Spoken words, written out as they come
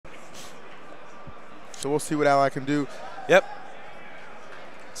So we'll see what Ally can do. Yep.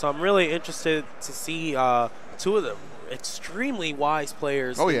 So I'm really interested to see two of them extremely wise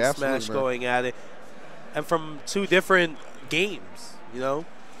players in Smash going at it, and from two different games, you know.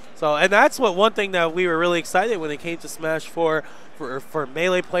 So, and that's one thing that we were really excited when it came to Smash for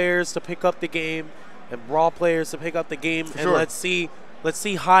Melee players to pick up the game and Brawl players to pick up the game, and let's see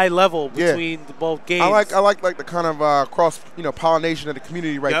high level between both games. I like the kind of cross pollination of the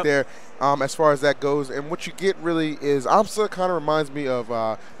community right there, as far as that goes. And what you get really is aMSa kind of reminds me of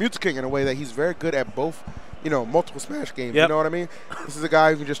King in a way that he's very good at both, multiple Smash games. You know what I mean? This is a guy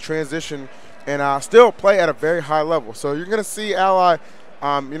who can just transition and still play at a very high level. So you're gonna see Ally.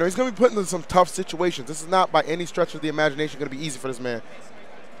 He's going to be put into some tough situations. This is not by any stretch of the imagination going to be easy for this man.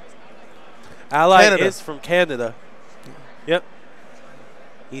 Ally is from Canada. Yep.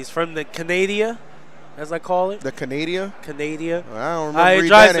 He's from the Canada, as I call it. The Canada? Canada. Well, I don't remember. It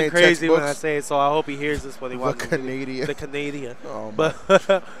drives him crazy when I say it, so I hope he hears this when he watches the Canada. The Canada. Oh, but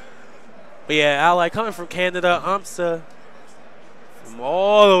yeah, Ally coming from Canada, aMSa from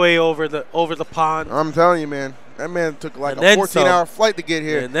all the way over the pond. I'm telling you, man. That man took like a 14-hour flight to get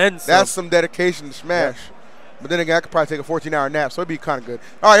here. And then that's some dedication to Smash. But then again, I could probably take a 14-hour nap, so it'd be kind of good.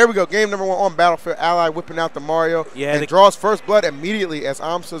 All right, here we go. Game number 1 on Battlefield. Ally whipping out the Mario and draws first blood immediately as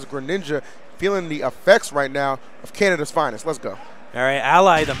aMSa's Greninja feeling the effects right now of Canada's finest. Let's go. All right,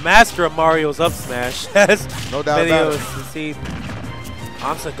 Ally, the master of Mario's up smash. No doubt about it. To see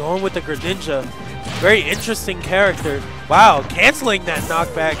aMSa going with the Greninja. Very interesting character. Wow, canceling that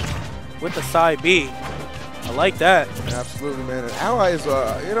knockback with the side B. I like that. Absolutely, man. And Ally is,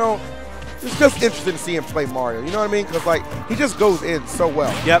 it's just interesting to see him play Mario. You know what I mean? Because, like, he just goes in so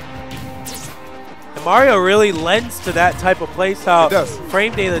well. Yep. And Mario really lends to that type of play style. It does.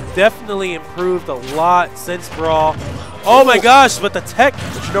 Frame data definitely improved a lot since Brawl. Oh, my gosh, but the tech.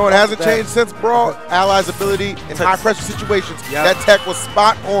 But you know what hasn't changed since Brawl? Ally's ability in high-pressure situations. That tech was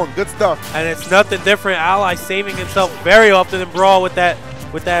spot on. Good stuff. And it's nothing different. Ally saving himself very often in Brawl with that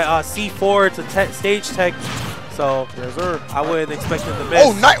C4 to stage tech. So I wouldn't expect him to miss.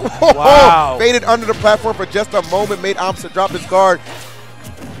 Oh, nice. Wow. Faded under the platform for just a moment, made aMSa drop his guard.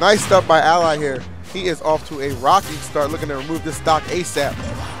 Nice stuff by Ally here. He is off to a rocking start, looking to remove this stock ASAP.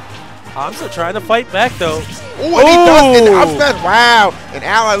 aMSa trying to fight back, though. Oh, and he does. And aMSa, wow. And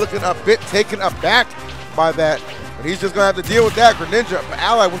Ally looking a bit taken aback by that. But he's just going to have to deal with that. Greninja, but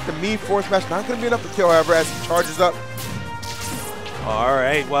Ally with the mean force smash. Not going to be enough to kill, however, as he charges up. All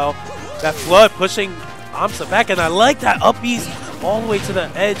right, well, that flood pushing aMSa back, and I like that up east all the way to the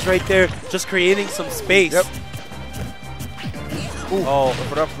edge right there, just creating some space. Yep. Ooh,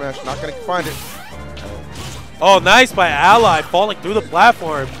 put up smash, not going to find it. Oh, nice by Ally, falling through the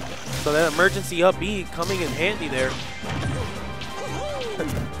platform. So that emergency up B coming in handy there.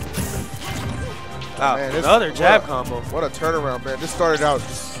 Wow, man, another jab combo. What a turnaround, man. This started out, it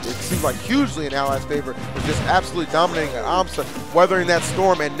seems like hugely in Ally's favor. But just absolutely dominating aMSa, weathering that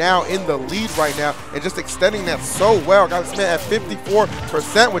storm, and now in the lead right now, and just extending that so well. Got this man at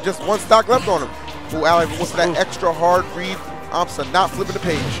 54% with just one stock left on him. Ooh, Ally wants that extra hard read. aMSa not flipping the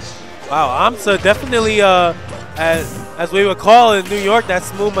page. Wow, aMSa definitely, as we would call in New York, that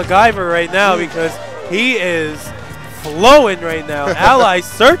smooth MacGyver right now, because he is flowing right now. Ally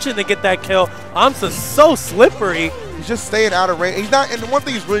searching to get that kill. aMSa's so slippery. He's just staying out of range. He's not, and one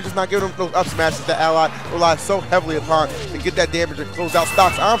thing he's really just not giving him those up smashes that Ally relies so heavily upon to get that damage and close out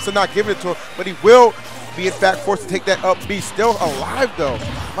stocks. aMSa not giving it to him, but he will be in fact forced to take that up B. Still alive though.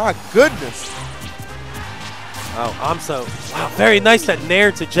 My goodness. Wow, aMSa. Wow, very nice that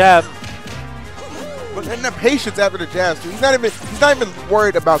nair to jab. But and the patience after the jabs too. He's not even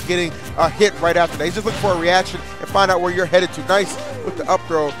worried about getting a hit right after that. He's just looking for a reaction and find out where you're headed to. Nice with the up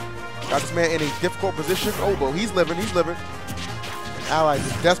throw. Got this man in a difficult position. Oh, but he's living. He's living. And Ally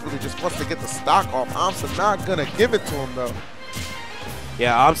just desperately just wants to get the stock off. aMSa not gonna give it to him though.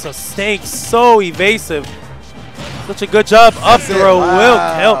 Yeah, aMSa staying so evasive. Such a good job. Up throw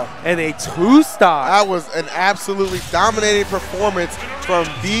will kill. And a 2-stock. That was an absolutely dominating performance from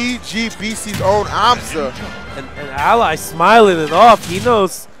VGBC's own aMSa. And Ally smiling it off. He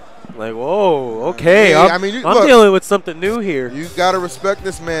knows, like, whoa, okay. Yeah, I'm look, dealing with something new here. You gotta respect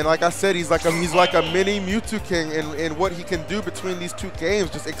this man. Like I said, he's like a mini Mewtwo King in what he can do between these two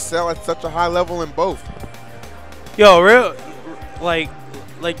games. Just excel at such a high level in both. Yo, like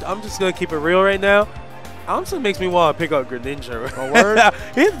I'm just gonna keep it real right now. aMSa makes me want to pick up Greninja. A word?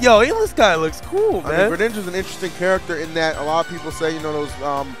 This guy looks cool, man. I mean, Greninja's an interesting character in that a lot of people say,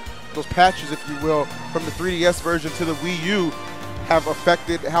 those patches, if you will, from the 3DS version to the Wii U have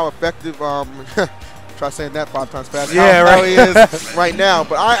affected how effective, trying Try saying that 5 times fast. Yeah, how he is right now.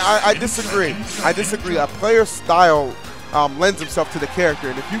 But I disagree. I disagree. A player's style lends himself to the character.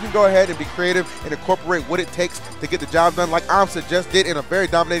 And if you can go ahead and be creative and incorporate what it takes to get the job done, like aMSa just did in a very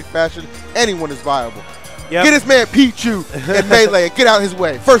dominating fashion, anyone is viable. Yep. Get this man Pichu and Melee and get out his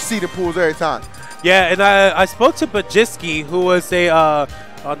way. First seed in pools every time. Yeah, and I spoke to Bajiski, who was a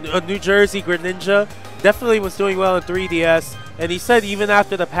New Jersey Greninja. Definitely was doing well in 3DS. And he said even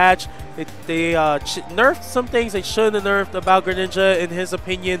after the patch, they nerfed some things they shouldn't have nerfed about Greninja, in his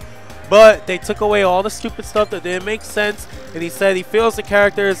opinion. But they took away all the stupid stuff that didn't make sense. And he said he feels the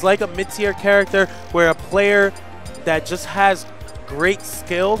character is like a mid-tier character where a player that just has great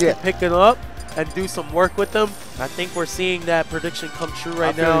skill can pick it up and do some work with them. I think we're seeing that prediction come true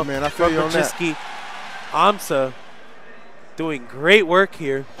right now. You, man. I feel you on that. aMSa doing great work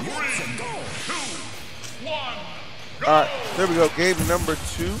here. All right, there we go. Game number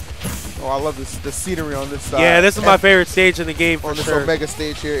 2. Oh, I love the scenery on this side. Yeah, this is my favorite stage in the game for on this sure. Omega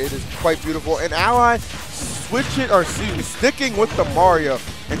stage here, it is quite beautiful. And Ally sticking with the Mario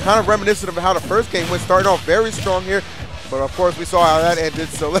and kind of reminiscent of how the first game went, starting off very strong here. But of course, we saw how that ended.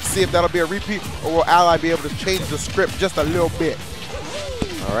 So let's see if that'll be a repeat, or will Ally be able to change the script just a little bit.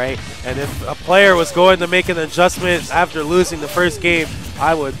 All right, and if a player was going to make an adjustment after losing the first game,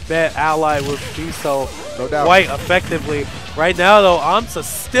 I would bet Ally would do so quite effectively. Right now, though, aMSa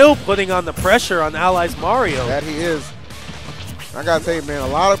still putting on the pressure on Ally's Mario. That he is. I gotta tell you, man, a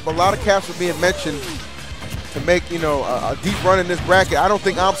lot of caps are being mentioned to make, you know, a deep run in this bracket. I don't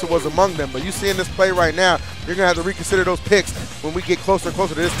think aMSa was among them, but you seeing this play right now, you're gonna have to reconsider those picks when we get closer and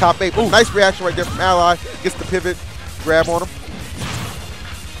closer to this top 8. Ooh, nice reaction right there from Ally. Gets the pivot, grab on him.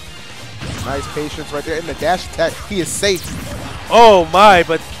 Nice patience right there. In the dash attack, he is safe. Oh my,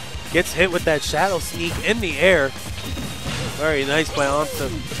 but gets hit with that shadow sneak in the air. Very nice by aMSa.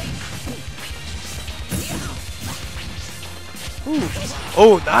 Ooh.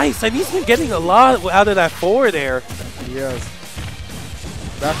 Oh, nice. And he's been getting a lot out of that 4 there. Yes.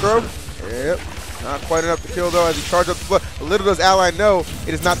 Back throw. Yep. Not quite enough to kill, though, as he charges up the flood. Little does Ally know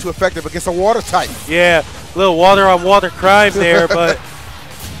it is not too effective against a water type. Yeah, a little water on water crime there, but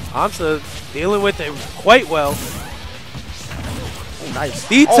aMSa dealing with it quite well. Nice.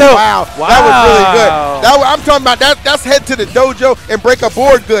 Detail. Oh, wow. That was really good. I'm talking about that's head to the dojo and break a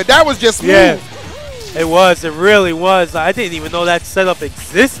board good. That was just smooth. Yeah, it was. It really was. I didn't even know that setup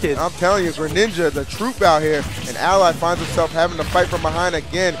existed. I'm telling you, Greninja, the troop out here, and Ally finds himself having to fight from behind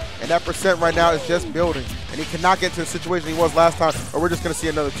again, and that percent right now is just building. And he cannot get to the situation he was last time, or we're just going to see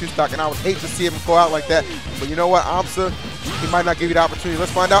another 2-stock, and I would hate to see him go out like that. But you know what, aMSa, he might not give you the opportunity.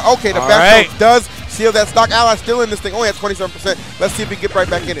 Let's find out. Okay, the back throw does seal that stock. Ally still in this thing, only at 27%. Let's see if he can get right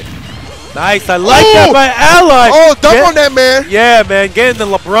back in it. Nice, I like that by Ally. Oh, dump on that, man. Yeah, man, getting the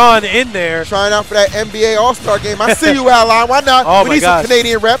LeBron in there. Trying out for that NBA All-Star game. I see you, Ally. Why not? Oh, we need some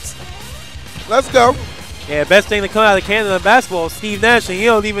Canadian reps. Let's go. Yeah, best thing to come out of Canada in basketball is Steve Nash, and he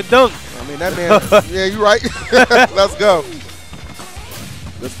don't even dunk. I mean, that man, yeah, you're right. Let's go.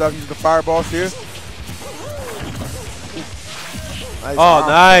 Good stuff, using the fireballs here. Nice. Oh,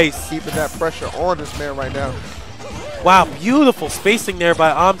 nice. Keeping that pressure on this man right now. Wow, beautiful spacing there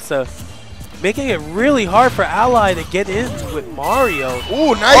by aMSa. Making it really hard for Ally to get in with Mario.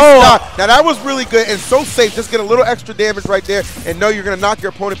 Ooh, nice shot. Now that was really good and so safe. Just get a little extra damage right there and know you're going to knock your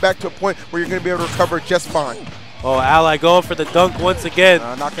opponent back to a point where you're going to be able to recover just fine. Oh, Ally going for the dunk once again.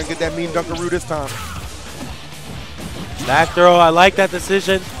 Not going to get that mean dunkaroo this time. Back throw, I like that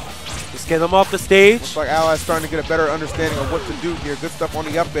decision. Just get him off the stage. Looks like Ally's starting to get a better understanding of what to do here. Good stuff on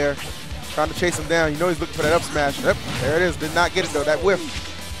the up there. Trying to chase him down. You know he's looking for that up smash. Yep, there it is. Did not get it though. That whiff.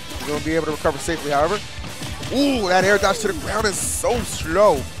 He's going to be able to recover safely, however. Ooh, that air dodge to the ground is so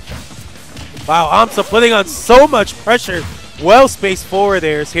slow. Wow, aMSa putting on so much pressure. Well spaced forward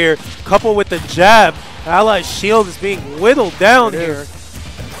airs here, coupled with the jab. Ally's shield is being whittled down here.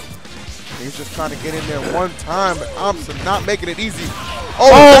 He's just trying to get in there one time, but aMSa not making it easy.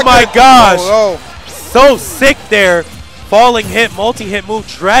 Oh my gosh. So sick there. Falling hit, multi-hit move,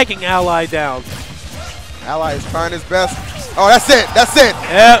 dragging Ally down. Ally is trying his best. Oh, that's it. That's it.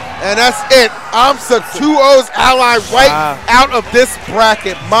 Yep. And that's it. aMSa 2-0's Ally right out of this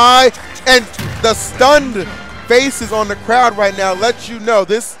bracket. And the stunned faces on the crowd right now let you know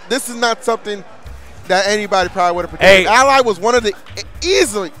this is not something that anybody probably would have predicted. Ally was one of the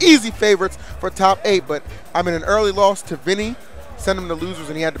easy favorites for top 8, but I mean, an early loss to Vinny sent him to losers,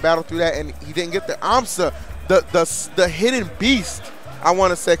 and he had to battle through that, and he didn't get the aMSa, the hidden beast, I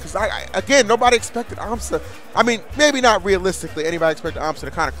want to say, because again, nobody expected aMSa. I mean, maybe not realistically, anybody expected aMSa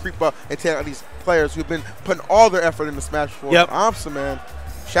to kind of creep up and take out these players who've been putting all their effort into Smash 4. Yep. aMSa, man,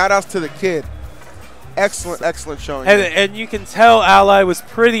 shout outs to the kid. Excellent showing. And you can tell Ally was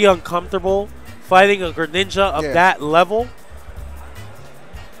pretty uncomfortable fighting a Greninja of that level.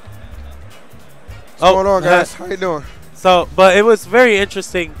 What's going on, guys? How you doing? So, but it was very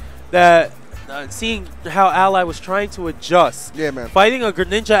interesting that seeing how Ally was trying to adjust. Yeah, man. Fighting a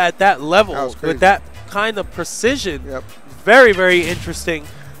Greninja at that level with that kind of precision. Very, very interesting.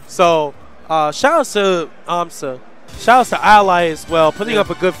 So, shout out to aMSa. Shout out to Ally as well, putting up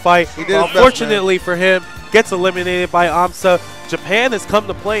a good fight. Unfortunately for him, gets eliminated by aMSa. Japan has come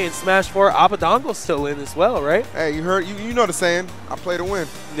to play in Smash 4. Abadongo's still in as well, right? Hey, you heard, you know the saying, I play to win.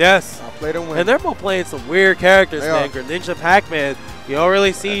 Yes. I play to win. And they're both playing some weird characters, man. Greninja, Pac-Man. You don't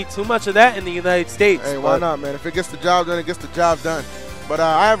really see too much of that in the United States. Hey, why not, man? If it gets the job done, it gets the job done. But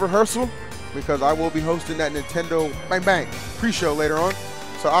I have rehearsal because I will be hosting that Nintendo Bang Bang pre-show later on.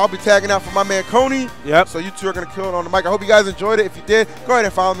 So I'll be tagging out for my man Coney. Yep. So you two are going to kill it on the mic. I hope you guys enjoyed it. If you did, go ahead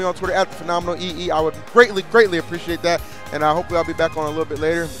and follow me on Twitter at @PhenomenalEE. I would greatly appreciate that. And hopefully I'll be back on a little bit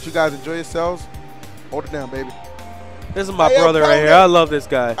later. But you guys enjoy yourselves. Hold it down, baby. This is my brother right here. I love this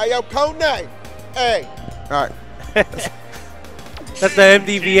guy. Hey, yo, Coney. Hey. All right. That's the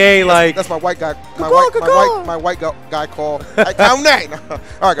MDVA, like. That's my white guy. My white guy call. Hey, Coney.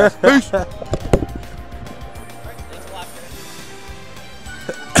 All right, guys. Peace.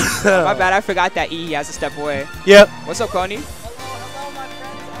 My bad, I forgot that he has to step away. Yep. What's up, Coney? Hello, my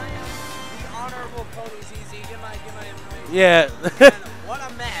friends. I am the Honorable Cody ZZ. Get my information. Yeah. What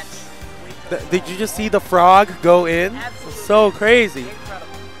a match. Did you just see the frog go in? Absolutely. So crazy. Incredible.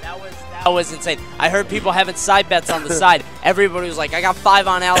 That was insane. I heard people having side bets on the side. Everybody was like, I got 5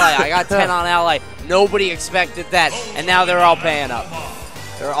 on Ally. I got 10 on Ally. Nobody expected that. And now they're all paying up.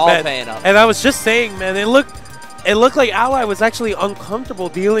 They're all paying up. And I was just saying, man, it looked like Ally was actually uncomfortable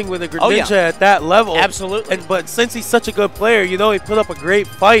dealing with a Greninja at that level. Absolutely. But since he's such a good player, you know, he put up a great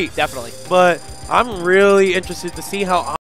fight. Definitely. But I'm really interested to see how